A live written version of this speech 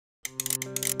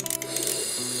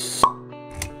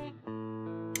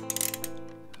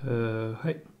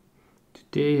Hi,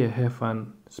 today I have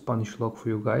an Spanish lock for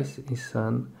you guys. It's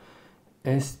an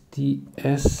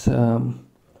STS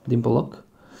dimple lock.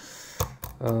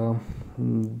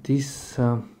 This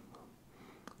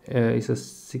is a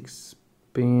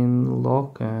 6-pin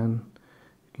lock, and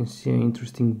you can see an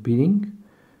interesting beading.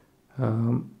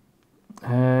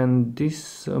 And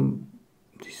this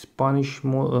Spanish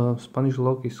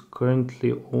lock is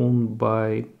currently owned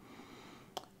by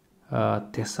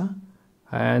TESA.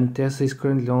 And TESA is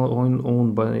currently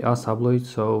owned by ABLOY,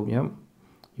 so yeah,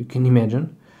 you can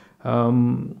imagine.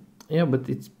 Yeah, but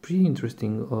it's pretty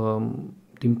interesting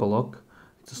dimple lock.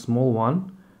 It's a small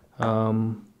one,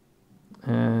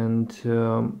 and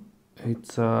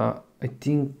it's I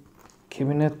think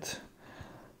cabinet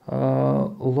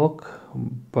lock,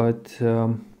 but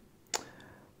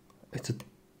it's a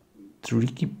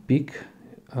tricky pick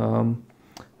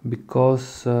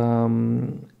because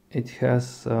it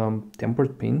has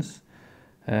tempered pins,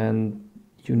 and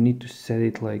you need to set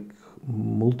it like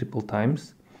multiple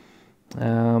times,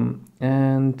 and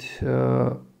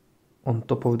on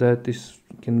top of that, this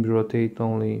can be rotated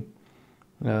only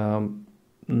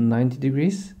 90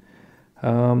 degrees,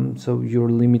 so you're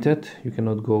limited. You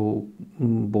cannot go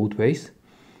both ways,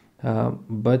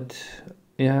 but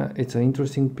yeah, it's an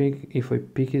interesting pick. If I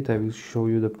pick it, I will show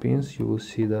you the pins. You will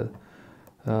see that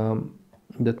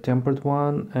the tempered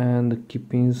one and the key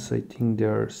pins, I think they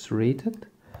are serrated.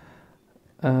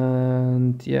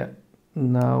 And yeah,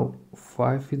 now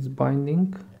 5 is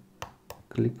binding.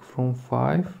 Click from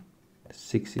 5.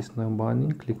 6 is now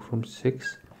binding. Click from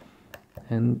 6,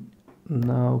 and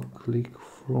now click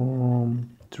from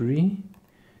 3,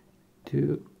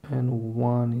 2, and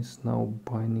 1 is now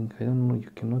binding. I don't know,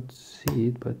 you cannot see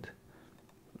it, but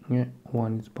yeah,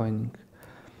 1 is binding.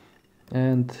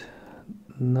 And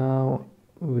now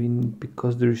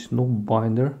because there is no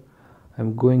binder,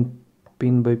 I'm going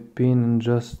pin by pin and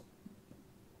just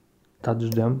touch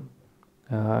them.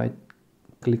 I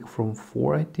click from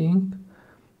 4, I think,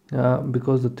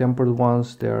 because the tempered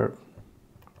ones, they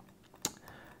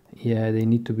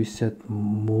need to be set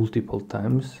multiple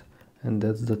times, and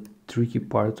that's the tricky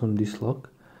part on this lock.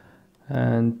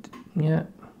 And yeah,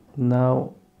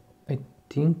 now I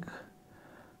think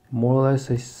more or less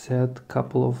I set a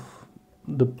couple of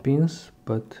the pins,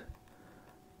 but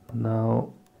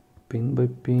now pin by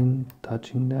pin,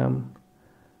 touching them,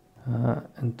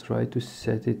 and try to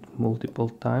set it multiple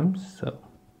times. So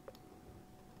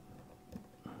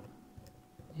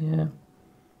yeah,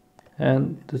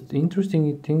 and the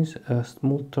interesting thing is a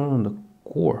small turn on the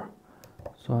core,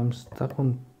 so I'm stuck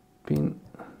on pin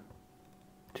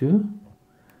 2.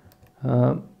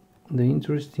 The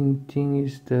interesting thing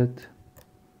is that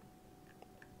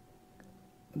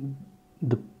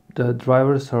the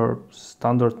drivers are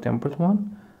standard tempered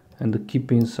one, and the key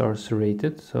pins are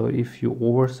serrated, so if you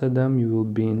overset them, you will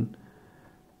be in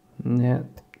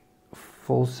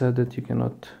false set that you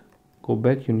cannot go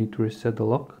back. You need to reset the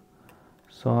lock.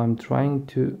 So I'm trying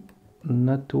to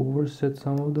not to overset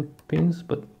some of the pins,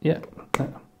 but yeah,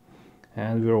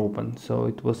 and we're open. So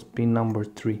it was pin number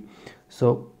 3.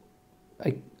 So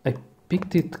I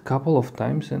picked it a couple of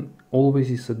times, and always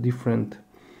is a different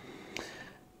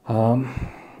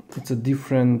it's a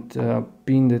different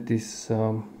pin that is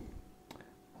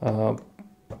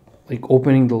like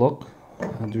opening the lock.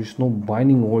 There is no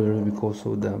binding order because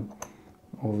of the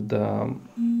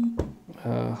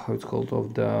how it's called,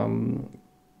 of the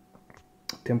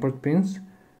tempered pins.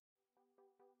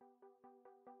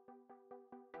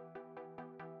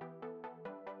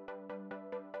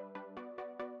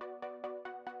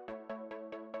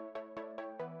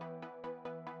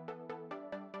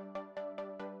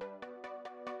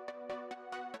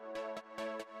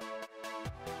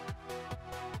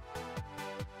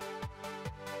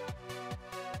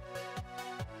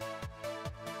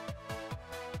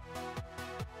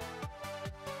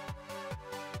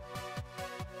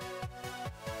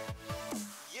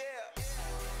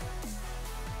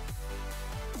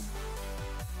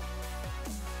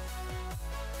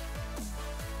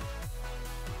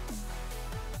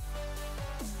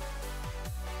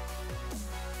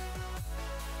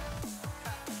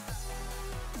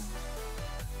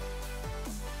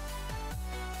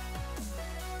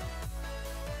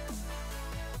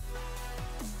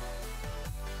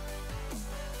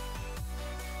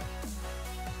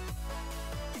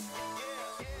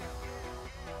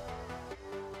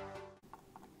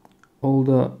 All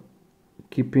the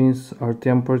key pins are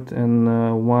tempered, and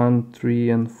 1, 3,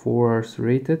 and 4 are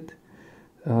serrated,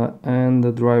 and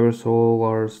the drivers all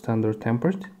are standard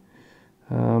tempered.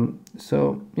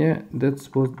 So yeah,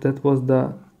 that was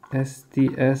the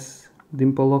STS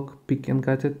dimple lock, pick and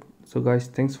cut it. So guys,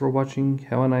 thanks for watching,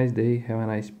 have a nice day, have a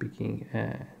nice picking,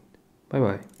 and bye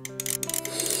bye.